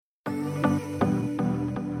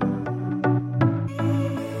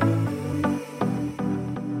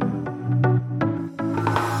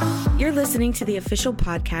listening to the official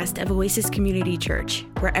podcast of Oasis Community Church,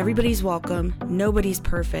 where everybody's welcome, nobody's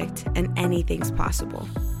perfect, and anything's possible.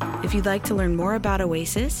 If you'd like to learn more about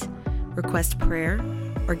Oasis, request prayer,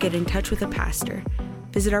 or get in touch with a pastor,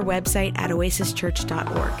 visit our website at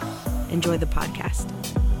oasischurch.org. Enjoy the podcast.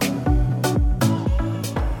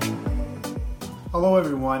 Hello,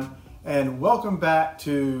 everyone, and welcome back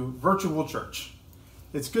to Virtual Church.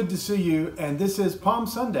 It's good to see you, and this is Palm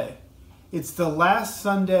Sunday. It's the last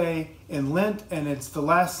Sunday in Lent, and it's the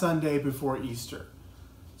last Sunday before Easter.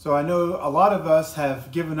 So I know a lot of us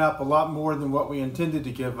have given up a lot more than what we intended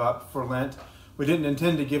to give up for Lent. We didn't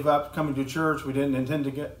intend to give up coming to church. We didn't intend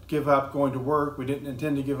to give up going to work. We didn't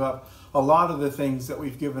intend to give up a lot of the things that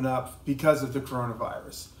we've given up because of the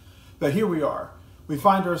coronavirus. But here we are. We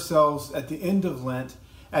find ourselves at the end of Lent,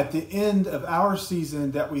 at the end of our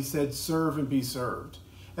season that we said serve and be served.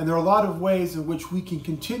 And there are a lot of ways in which we can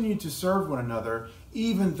continue to serve one another,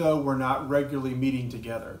 even though we're not regularly meeting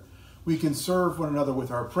together. We can serve one another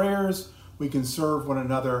with our prayers. We can serve one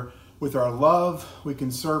another with our love. We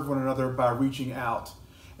can serve one another by reaching out.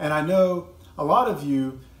 And I know a lot of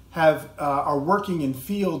you are working in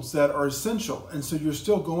fields that are essential, and so you're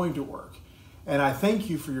still going to work. And I thank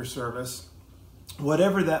you for your service,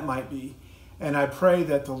 whatever that might be. And I pray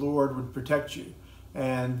that the Lord would protect you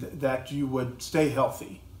and that you would stay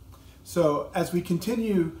healthy. So as we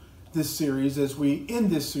continue this series, as we end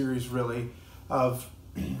this series really of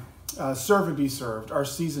Serve and Be Served, our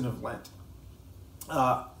season of Lent,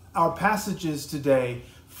 our passages today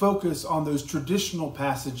focus on those traditional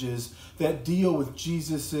passages that deal with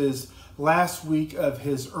Jesus's last week of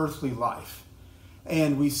his earthly life.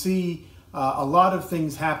 And we see a lot of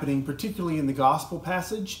things happening, particularly in the gospel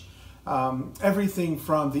passage. Everything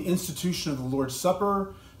from the institution of the Lord's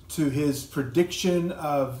Supper to his prediction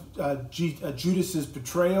of Judas's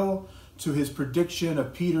betrayal, to his prediction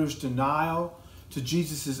of Peter's denial, to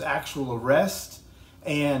Jesus's actual arrest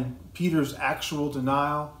and Peter's actual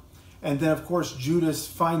denial. And then, of course, Judas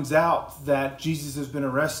finds out that Jesus has been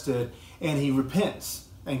arrested and he repents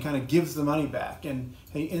and kind of gives the money back, and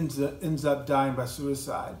he ends up dying by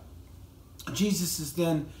suicide. Jesus is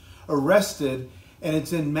then arrested. And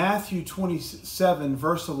it's in Matthew 27,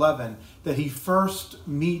 verse 11, that he first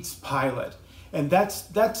meets Pilate. And that's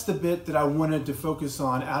the bit that I wanted to focus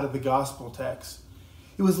on out of the gospel text.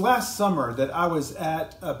 It was last summer that I was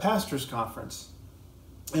at a pastor's conference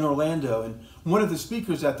in Orlando. And one of the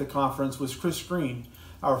speakers at the conference was Chris Green,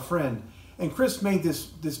 our friend. And Chris made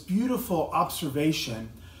this beautiful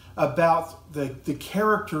observation about the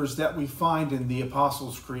characters that we find in the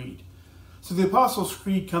Apostles' Creed. So the Apostles'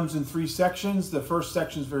 Creed comes in 3 sections. The first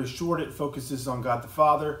section is very short. It focuses on God the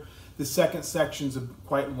Father. The second section is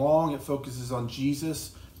quite long. It focuses on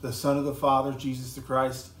Jesus, the Son of the Father, Jesus the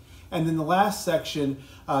Christ. And then the last section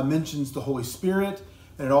mentions the Holy Spirit,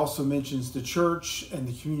 and it also mentions the church and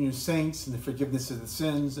the communion of saints and the forgiveness of the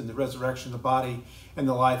sins and the resurrection of the body and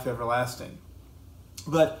the life everlasting.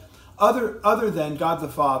 But other than God the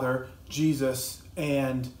Father, Jesus,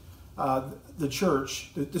 and the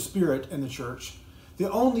church, the Spirit and the church, the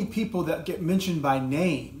only people that get mentioned by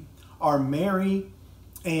name are Mary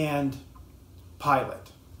and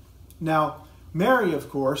Pilate. Now, Mary, of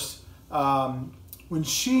course, when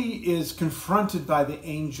she is confronted by the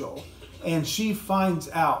angel and she finds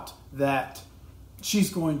out that she's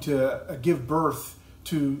going to give birth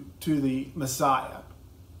to the Messiah,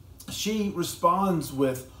 she responds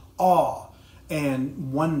with awe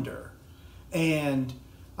and wonder. And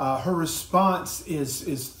her response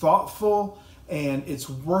is thoughtful and it's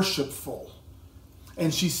worshipful.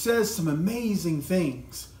 And she says some amazing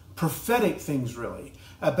things, prophetic things really,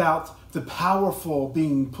 about the powerful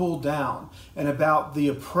being pulled down and about the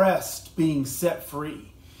oppressed being set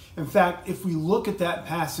free. In fact, if we look at that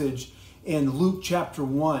passage in Luke chapter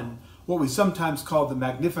 1, what we sometimes call the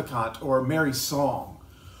Magnificat or Mary's Song,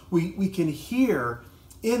 we can hear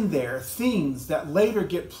in there things that later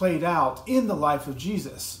get played out in the life of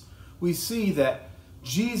Jesus. We see that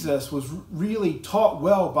Jesus was really taught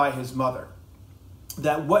well by his mother,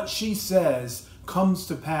 that what she says comes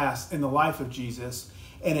to pass in the life of Jesus,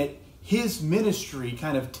 and his ministry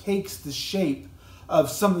kind of takes the shape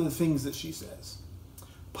of some of the things that she says.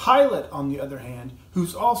 Pilate, on the other hand,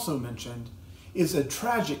 who's also mentioned, is a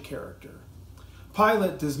tragic character.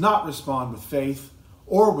 Pilate does not respond with faith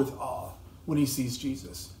or with awe when he sees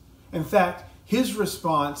Jesus. In fact, his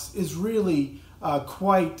response is really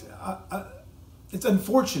it's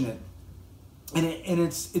unfortunate, and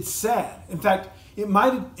it's sad. In fact, it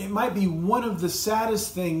might be one of the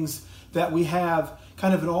saddest things that we have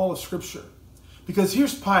kind of in all of Scripture. Because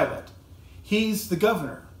here's Pilate. He's the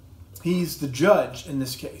governor. He's the judge in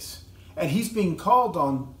this case. And he's being called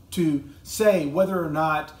on to say whether or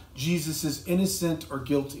not Jesus is innocent or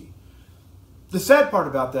guilty. The sad part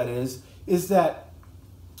about that is that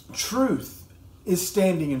truth is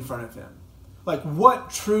standing in front of him. Like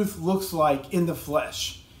what truth looks like in the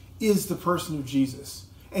flesh is the person of Jesus.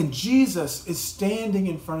 And Jesus is standing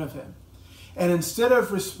in front of him. And instead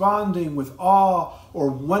of responding with awe or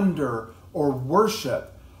wonder or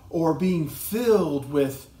worship or being filled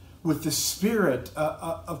with the spirit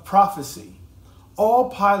of prophecy,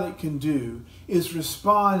 all Pilate can do is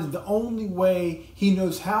respond in the only way he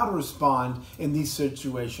knows how to respond in these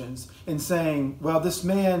situations and saying, well, this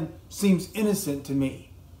man seems innocent to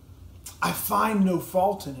me. I find no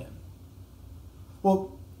fault in him.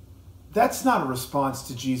 Well, that's not a response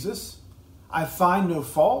to Jesus. I find no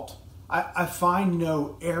fault. I find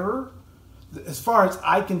no error. As far as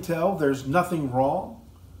I can tell, there's nothing wrong.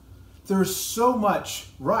 There's so much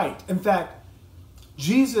right. In fact,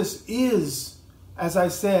 Jesus is, as I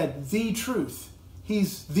said, the truth.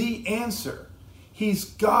 He's the answer. He's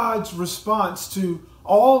God's response to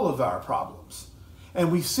all of our problems.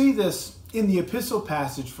 And we see this in the epistle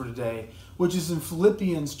passage for today, which is in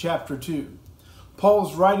Philippians chapter 2.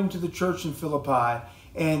 Paul's writing to the church in Philippi,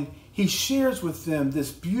 and he shares with them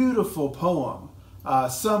this beautiful poem.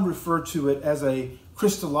 Some refer to it as a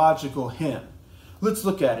Christological hymn. Let's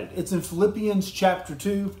look at it. It's in Philippians chapter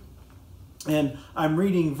 2, and I'm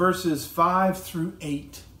reading verses 5 through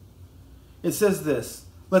 8. It says this,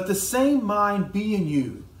 "Let the same mind be in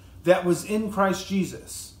you that was in Christ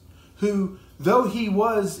Jesus, who, though he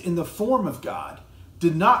was in the form of God,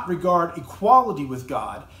 did not regard equality with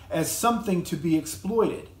God as something to be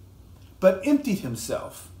exploited, but emptied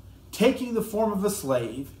himself, taking the form of a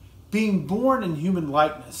slave, being born in human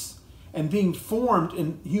likeness, and being formed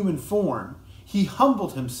in human form, he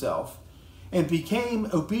humbled himself and became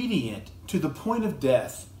obedient to the point of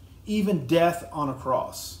death, even death on a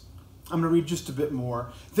cross." I'm going to read just a bit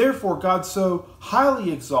more. "Therefore God so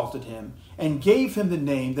highly exalted him and gave him the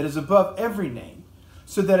name that is above every name,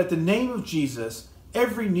 so that at the name of Jesus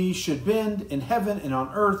every knee should bend in heaven and on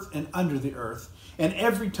earth and under the earth, and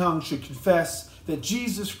every tongue should confess that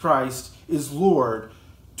Jesus Christ is Lord,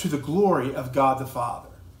 to the glory of God the Father."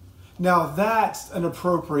 Now that's an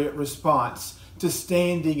appropriate response to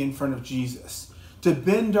standing in front of Jesus, to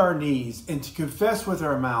bend our knees and to confess with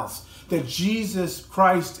our mouths that Jesus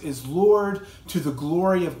Christ is Lord, to the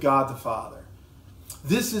glory of God the Father.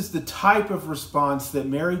 This is the type of response that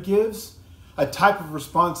Mary gives, a type of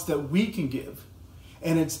response that we can give.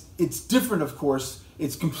 And it's different, of course,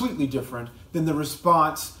 it's completely different than the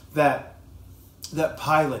response that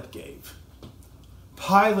Pilate gave.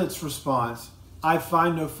 Pilate's response, "I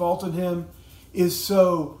find no fault in him," is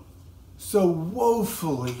so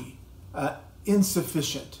woefully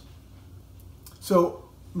insufficient. So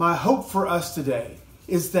my hope for us today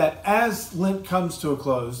is that as Lent comes to a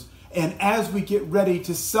close and as we get ready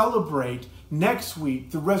to celebrate next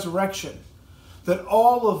week the resurrection, that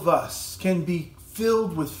all of us can be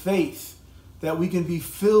filled with faith, that we can be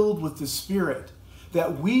filled with the Spirit,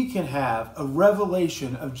 that we can have a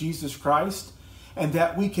revelation of Jesus Christ, and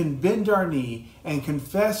that we can bend our knee and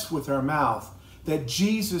confess with our mouth that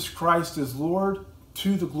Jesus Christ is Lord,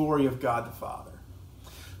 to the glory of God the Father.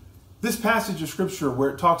 This passage of Scripture where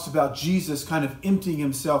it talks about Jesus kind of emptying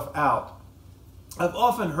himself out, I've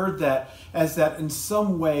often heard that as that in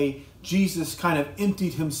some way Jesus kind of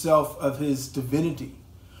emptied himself of his divinity,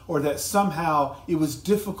 or that somehow it was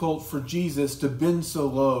difficult for Jesus to bend so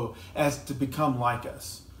low as to become like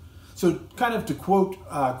us. So kind of to quote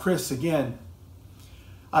Chris again,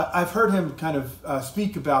 I've heard him kind of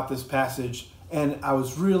speak about this passage, and I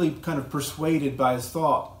was really kind of persuaded by his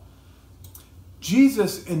thought.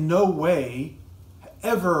 Jesus in no way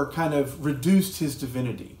ever kind of reduced his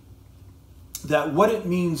divinity. That what it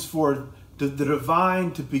means for the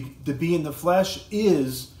divine to be in the flesh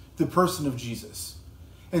is the person of Jesus.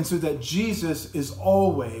 And so that Jesus is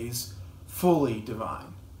always fully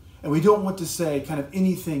divine. And we don't want to say kind of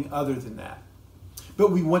anything other than that.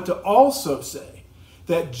 But we want to also say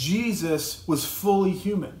that Jesus was fully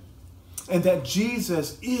human. And that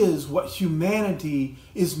Jesus is what humanity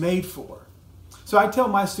is made for. So I tell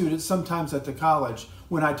my students sometimes at the college,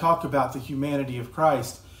 when I talk about the humanity of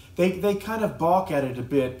Christ, they kind of balk at it a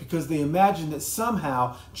bit because they imagine that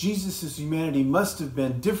somehow Jesus' humanity must have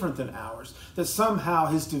been different than ours. That somehow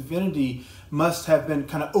his divinity must have been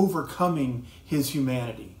kind of overcoming his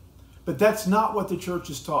humanity. But that's not what the church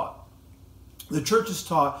has taught. The church has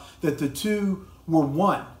taught that the two were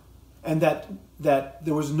one, and that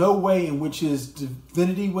there was no way in which his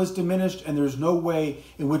divinity was diminished, and there's no way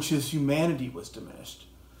in which his humanity was diminished.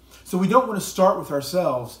 So we don't want to start with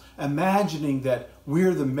ourselves, imagining that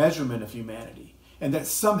we're the measurement of humanity and that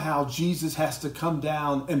somehow Jesus has to come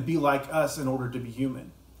down and be like us in order to be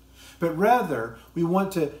human. But rather, we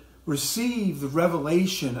want to receive the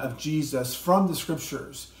revelation of Jesus from the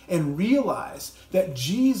Scriptures and realize that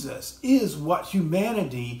Jesus is what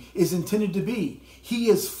humanity is intended to be. He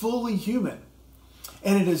is fully human.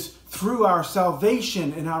 And it is through our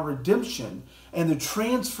salvation and our redemption and the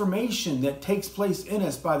transformation that takes place in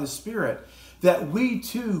us by the Spirit that we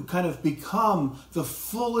too kind of become the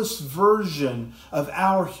fullest version of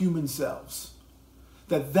our human selves.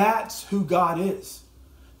 That's who God is.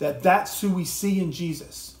 That's who we see in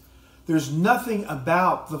Jesus. There's nothing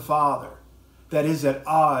about the Father that is at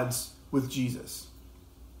odds with Jesus.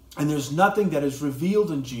 And there's nothing that is revealed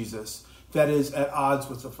in Jesus that is at odds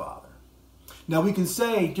with the Father. Now we can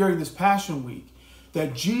say during this Passion Week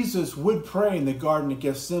that Jesus would pray in the Garden of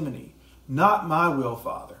Gethsemane, not my will,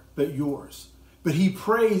 Father, but yours. But he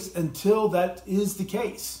prays until that is the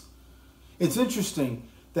case. It's interesting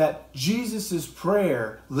that Jesus'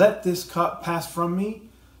 prayer, let this cup pass from me,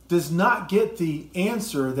 does not get the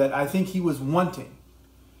answer that I think he was wanting.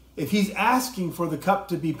 If he's asking for the cup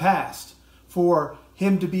to be passed, for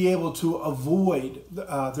him to be able to avoid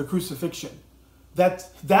the crucifixion,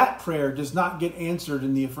 that prayer does not get answered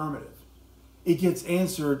in the affirmative. It gets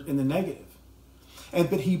answered in the negative.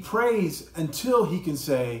 But he prays until he can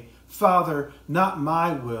say, Father, not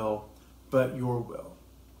my will, but your will.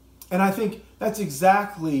 And I think that's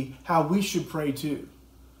exactly how we should pray too.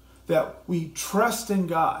 That we trust in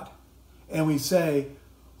God and we say,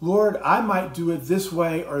 Lord, I might do it this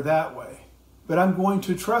way or that way, but I'm going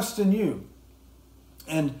to trust in you.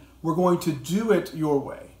 And we're going to do it your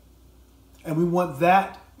way. And we want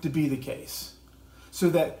that to be the case. So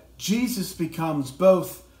that Jesus becomes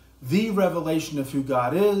both the revelation of who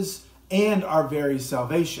God is and our very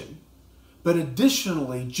salvation. But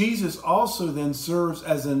additionally, Jesus also then serves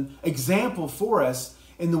as an example for us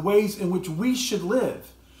in the ways in which we should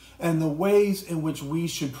live and the ways in which we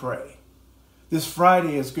should pray. This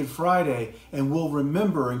Friday is Good Friday, and we'll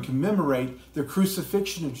remember and commemorate the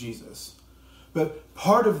crucifixion of Jesus. But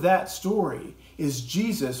part of that story is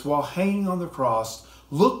Jesus, while hanging on the cross,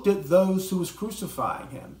 looked at those who was crucifying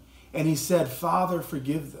him, and he said, Father,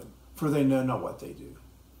 forgive them, for they know not what they do.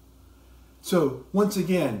 So, once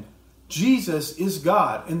again, Jesus is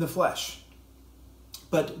God in the flesh.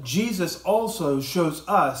 But Jesus also shows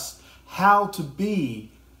us how to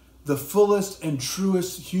be the fullest and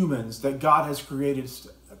truest humans that God has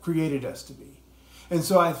created us to be. And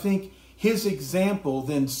so I think his example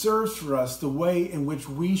then serves for us the way in which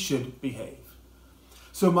we should behave.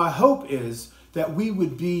 So my hope is that we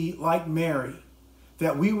would be like Mary,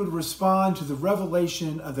 that we would respond to the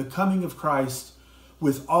revelation of the coming of Christ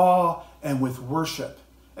with awe and with worship,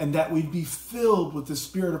 and that we'd be filled with the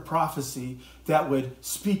spirit of prophecy that would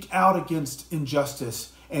speak out against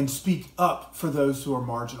injustice and speak up for those who are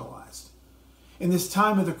marginalized. In this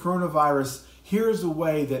time of the coronavirus, here's a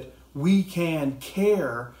way that we can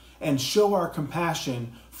care and show our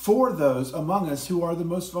compassion for those among us who are the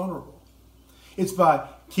most vulnerable. It's by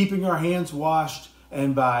keeping our hands washed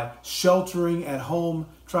and by sheltering at home,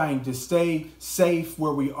 trying to stay safe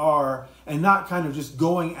where we are and not kind of just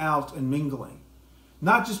going out and mingling.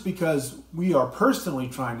 Not just because we are personally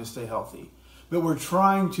trying to stay healthy, but we're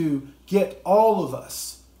trying to get all of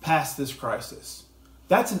us past this crisis.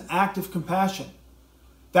 That's an act of compassion.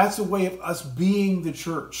 That's a way of us being the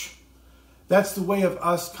church. That's the way of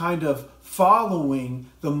us kind of following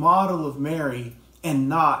the model of Mary and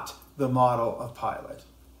not the model of Pilate.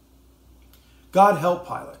 God helped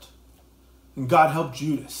Pilate, and God helped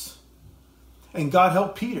Judas, and God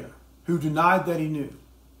helped Peter, who denied that he knew.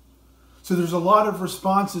 So there's a lot of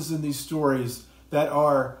responses in these stories that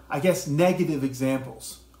are, I guess, negative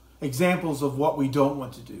examples of what we don't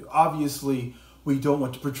want to do. Obviously, we don't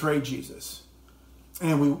want to portray Jesus,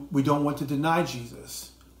 and we don't want to deny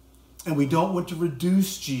Jesus, and we don't want to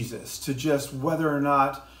reduce Jesus to just whether or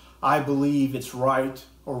not I believe it's right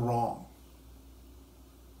or wrong.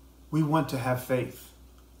 We want to have faith.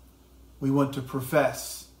 We want to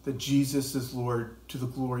profess that Jesus is Lord to the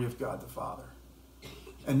glory of God the Father.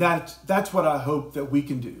 And that's what I hope that we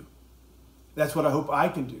can do. That's what I hope I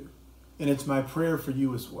can do. And it's my prayer for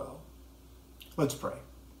you as well. Let's pray.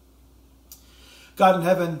 God in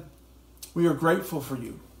heaven, we are grateful for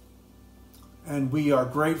you. And we are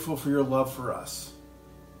grateful for your love for us.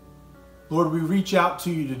 Lord, we reach out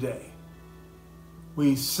to you today.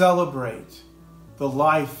 We celebrate the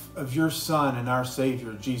life of your Son and our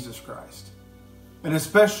Savior, Jesus Christ. And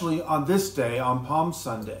especially on this day, on Palm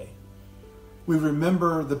Sunday, we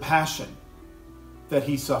remember the passion, that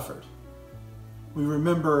he suffered. We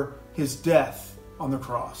remember his death on the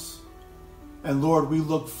cross. And Lord, we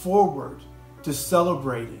look forward to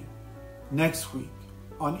celebrating next week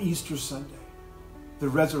on Easter Sunday, the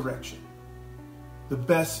resurrection, the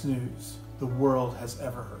best news the world has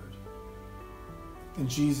ever heard. In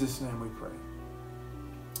Jesus' name we pray.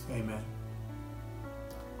 Amen.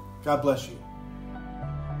 God bless you.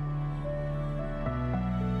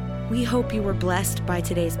 We hope you were blessed by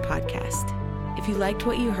today's podcast. If you liked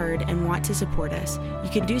what you heard and want to support us, you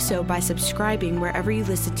can do so by subscribing wherever you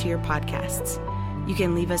listen to your podcasts. You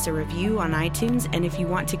can leave us a review on iTunes, and if you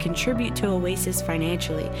want to contribute to Oasis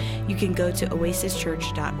financially, you can go to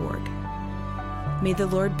oasischurch.org. May the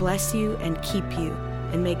Lord bless you and keep you,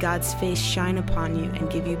 and may God's face shine upon you and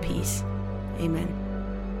give you peace. Amen.